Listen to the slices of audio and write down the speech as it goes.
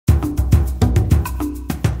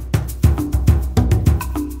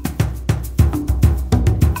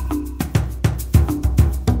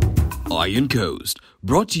Iron Coast,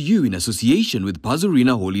 brought to you in association with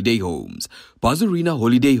Pazurina Holiday Homes. Pazurina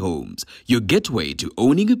Holiday Homes, your gateway to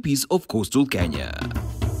owning a piece of coastal Kenya.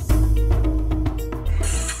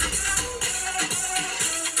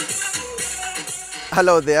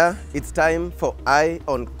 Hello there, it's time for Eye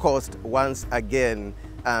on Coast once again.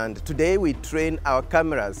 And today we train our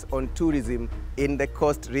cameras on tourism in the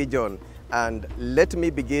coast region. And let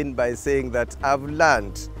me begin by saying that I've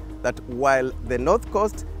learned that while the North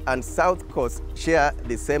Coast and South Coast share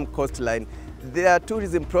the same coastline, their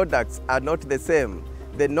tourism products are not the same.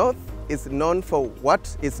 The North is known for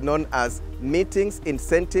what is known as meetings,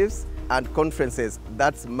 incentives, and conferences.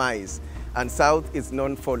 That's MICE. And South is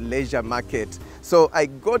known for leisure market. So I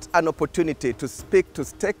got an opportunity to speak to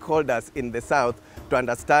stakeholders in the South to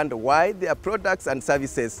understand why their products and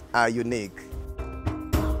services are unique.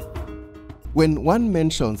 When one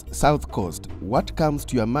mentions South Coast, what comes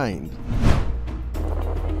to your mind?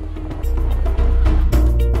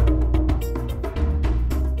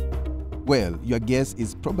 Well, your guess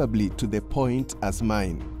is probably to the point as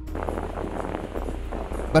mine.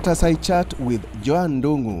 But as I chat with Joan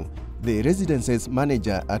Ndungu, the residences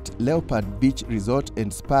manager at Leopard Beach Resort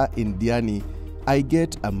and Spa in Diani, I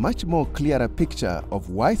get a much more clearer picture of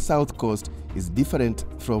why South Coast is different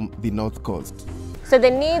from the North Coast. So the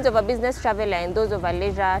needs of a business traveler and those of a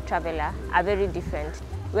leisure traveler are very different.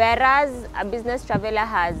 Whereas a business traveler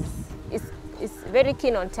is very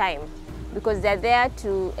keen on time because they're there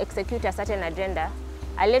to execute a certain agenda,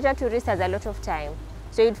 a leisure tourist has a lot of time.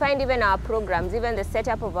 So you'd find even our programs, even the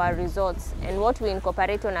setup of our resorts and what we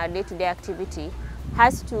incorporate on our day-to-day activity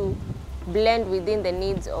has to blend within the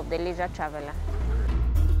needs of the leisure traveler.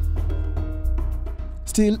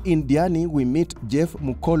 Still in Diani, we meet Jeff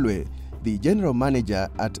Mukolwe, the general manager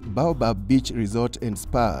at Baobab Beach Resort and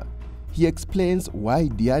Spa. He explains why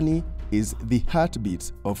Diani is the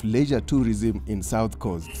heartbeat of leisure tourism in South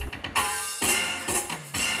Coast.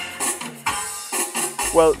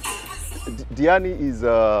 Well, Diani is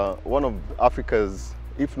one of Africa's,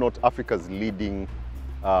 if not Africa's leading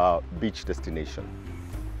beach destination.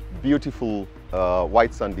 Beautiful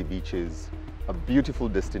white sandy beaches, a beautiful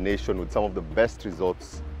destination with some of the best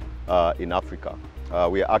resorts in Africa.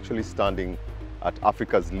 We are actually standing at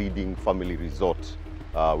Africa's leading family resort,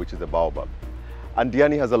 which is the Baobab. And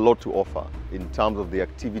Diani has a lot to offer in terms of the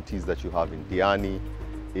activities that you have in Diani,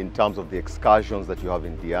 in terms of the excursions that you have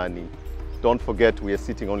in Diani. Don't forget, we are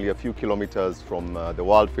sitting only a few kilometers from the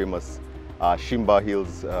world-famous Shimba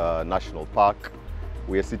Hills National Park.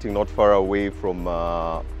 We are sitting not far away from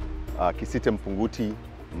Kisite Mpunguti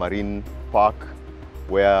Marine Park,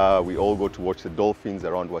 where we all go to watch the dolphins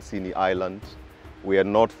around Wasini Island. We are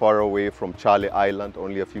not far away from Chale Island,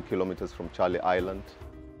 only a few kilometers from Chale Island.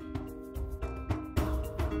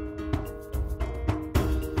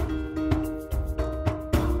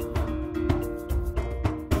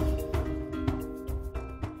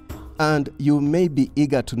 And you may be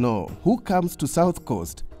eager to know who comes to South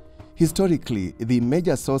Coast. Historically, the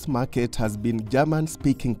major source market has been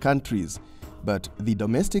German-speaking countries, but the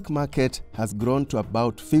domestic market has grown to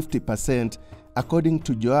about 50%, according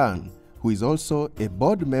to Joan, who is also a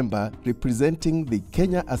board member representing the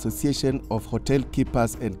Kenya Association of Hotel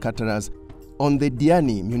Keepers and Caterers on the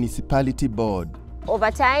Diani Municipality Board. Over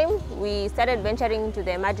time, we started venturing into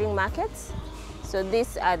the emerging markets. So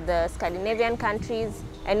these are the Scandinavian countries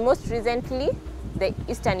and most recently, the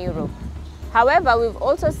Eastern Europe. However, we've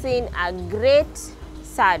also seen a great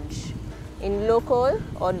surge in local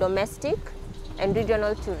or domestic and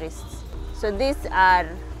regional tourists. So these are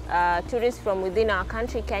tourists from within our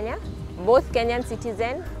country, Kenya, both Kenyan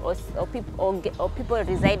citizens or people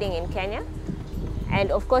residing in Kenya,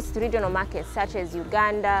 and of course regional markets such as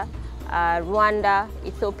Uganda, Rwanda,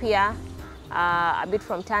 Ethiopia, a bit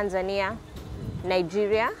from Tanzania,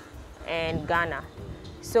 Nigeria, and Ghana.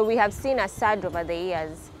 So we have seen a surge over the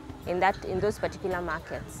years in those particular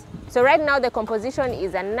markets. So right now the composition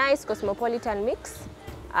is a nice cosmopolitan mix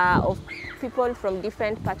of people from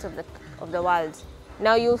different parts of the world.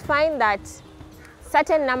 Now you'll find that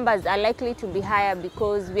certain numbers are likely to be higher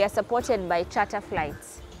because we are supported by charter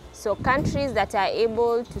flights. So countries that are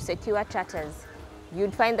able to secure charters,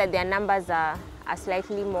 you'd find that their numbers are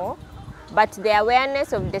slightly more, but the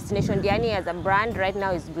awareness of Destination Diani as a brand right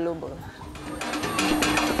now is global.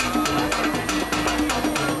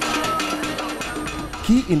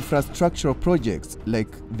 Key infrastructural projects like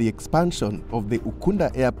the expansion of the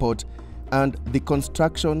Ukunda Airport and the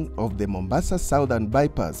construction of the Mombasa Southern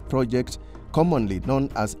Bypass project, commonly known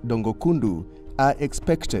as Dongokundu, are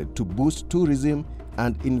expected to boost tourism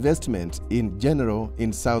and investment in general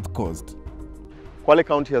in South Coast. Kwale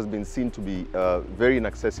County has been seen to be very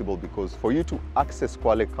inaccessible because for you to access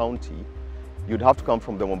Kwale County, you'd have to come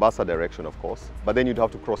from the Mombasa direction, of course, but then you'd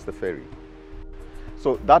have to cross the ferry.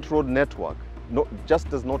 So that road network just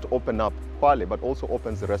does not open up Kwale, but also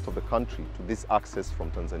opens the rest of the country to this access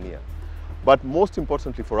from Tanzania. But most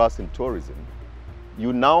importantly for us in tourism,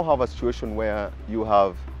 you now have a situation where you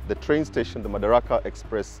have the train station, the Madaraka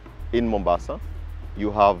Express in Mombasa,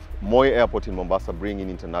 you have Moi Airport in Mombasa bringing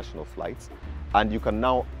international flights, and you can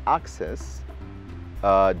now access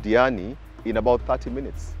Diani in about 30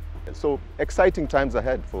 minutes. So exciting times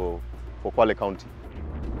ahead for Kwale County.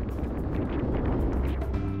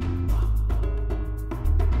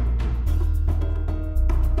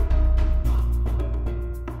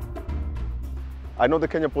 I know the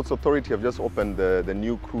Kenya Ports Authority have just opened the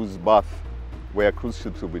new cruise berth where cruise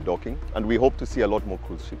ships will be docking, and we hope to see a lot more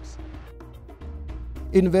cruise ships.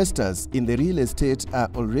 Investors in the real estate are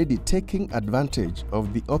already taking advantage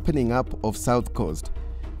of the opening up of South Coast.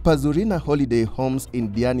 Pazurina Holiday Homes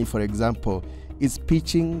in Diani, for example, is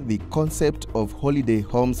pitching the concept of holiday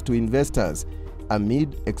homes to investors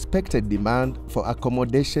amid expected demand for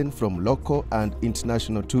accommodation from local and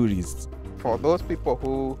international tourists. For those people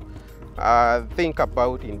who think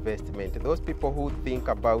about investment, those people who think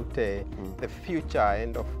about the future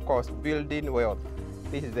and of course building wealth,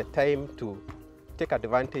 this is the time to take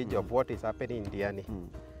advantage of what is happening in Diani.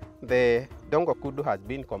 The Dongo Kudu has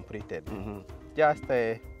been completed. Just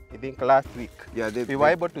I think last week, we were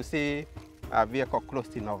able to see a vehicle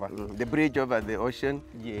crossing over. The bridge over the ocean,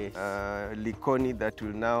 yes. Likoni, that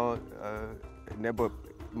will now enable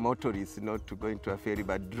motorists not to go into a ferry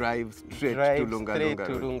but drive straight to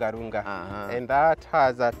Lunga. And that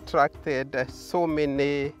has attracted so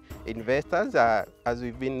many investors. As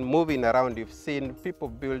we've been moving around, you've seen people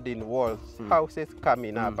building walls, houses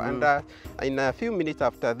coming up. And in a few minutes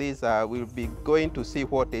after this, we'll be going to see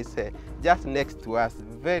what is just next to us,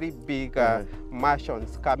 very big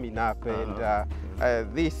mansions coming up.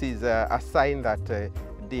 And this is a sign that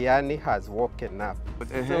Diani has woken up.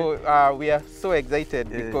 So we are so excited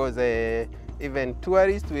because even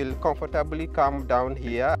tourists will comfortably come down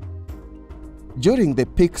here. During the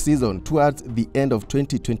peak season towards the end of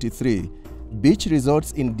 2023, beach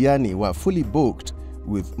resorts in Diani were fully booked,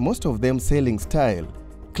 with most of them selling style,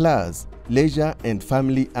 class, leisure and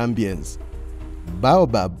family ambience.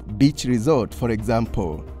 Baobab Beach Resort, for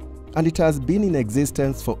example, and it has been in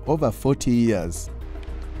existence for over 40 years.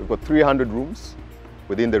 We've got 300 rooms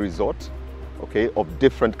within the resort, okay, of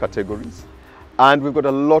different categories. And we've got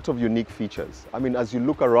a lot of unique features. I mean, as you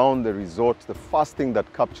look around the resort, the first thing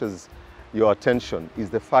that captures your attention is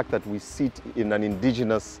the fact that we sit in an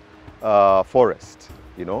indigenous forest,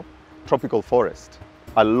 you know, tropical forest.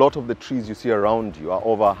 A lot of the trees you see around you are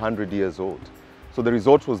over 100 years old. So the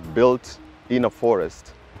resort was built in a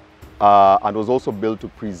forest and was also built to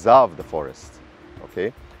preserve the forest,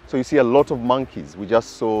 okay? So you see a lot of monkeys. We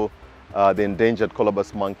just saw the endangered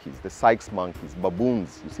colobus monkeys, the Sykes monkeys,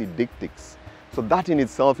 baboons, you see dik-tiks. So that in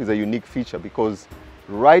itself is a unique feature because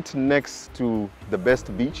right next to the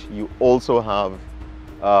best beach, you also have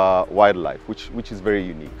wildlife, which is very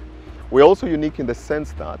unique. We're also unique in the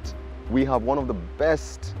sense that we have one of the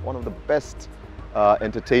best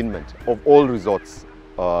entertainment of all resorts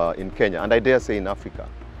in Kenya, and I dare say in Africa,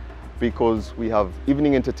 because we have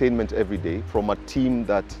evening entertainment every day from a team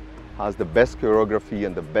that has the best choreography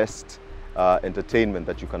and the best entertainment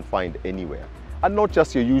that you can find anywhere. And not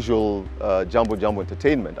just your usual jumbo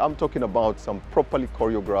entertainment. I'm talking about some properly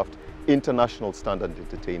choreographed international standard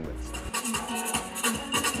entertainments.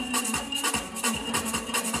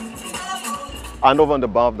 And over and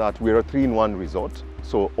above that, we're a 3-in-1 resort.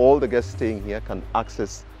 So all the guests staying here can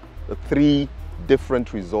access the 3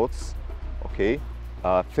 different resorts, okay?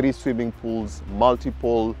 3 swimming pools,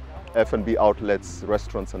 multiple F&B outlets,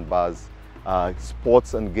 restaurants and bars,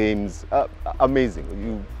 sports and games,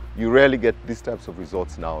 amazing. You rarely get these types of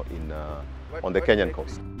resorts now on the Kenyan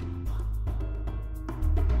coast.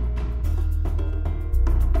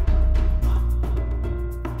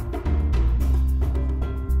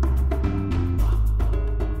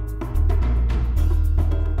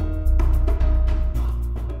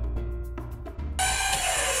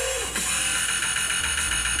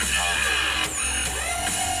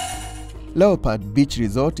 Leopard Beach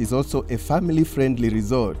Resort is also a family-friendly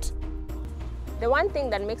resort. The one thing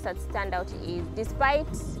that makes us stand out is, despite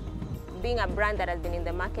being a brand that has been in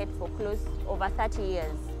the market for over 30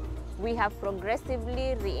 years, we have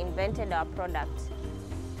progressively reinvented our product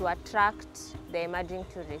to attract the emerging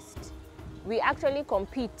tourist. We actually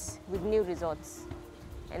compete with new resorts,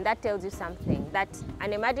 and that tells you something, that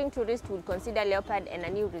an emerging tourist will consider Leopard and a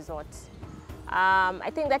new resort.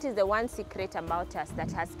 I think that is the one secret about us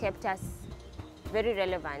that has kept us very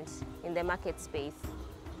relevant in the market space.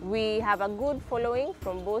 We have a good following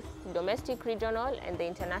from both domestic, regional, and the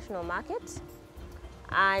international market.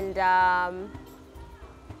 And I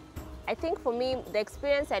think for me, the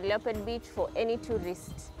experience at Leopard Beach for any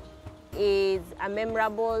tourist is a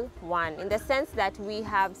memorable one, in the sense that we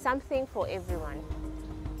have something for everyone.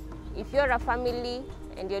 If you're a family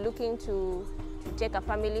and you're looking to take a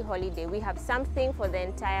family holiday, we have something for the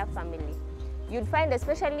entire family. You'd find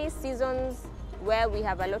especially seasons where we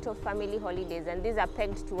have a lot of family holidays, and these are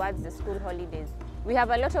pegged towards the school holidays. We have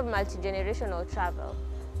a lot of multi-generational travel.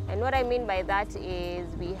 And what I mean by that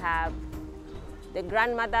is we have the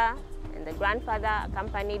grandmother and the grandfather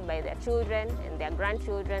accompanied by their children and their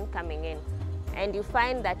grandchildren coming in. And you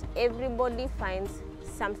find that everybody finds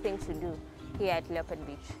something to do here at Leopard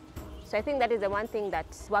Beach. So I think that is the one thing that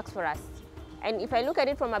works for us. And if I look at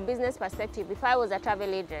it from a business perspective, if I was a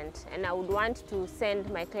travel agent and I would want to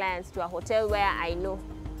send my clients to a hotel where I know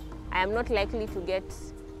I am not likely to get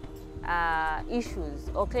issues,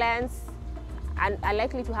 or clients are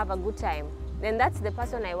likely to have a good time, then that's the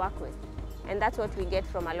person I work with. And that's what we get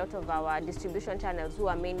from a lot of our distribution channels, who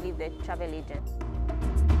are mainly the travel agents.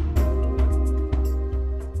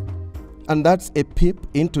 And that's a peep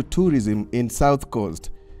into tourism in South Coast.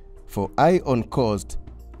 For Eye on Coast,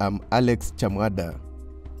 I'm Alex Chamwada.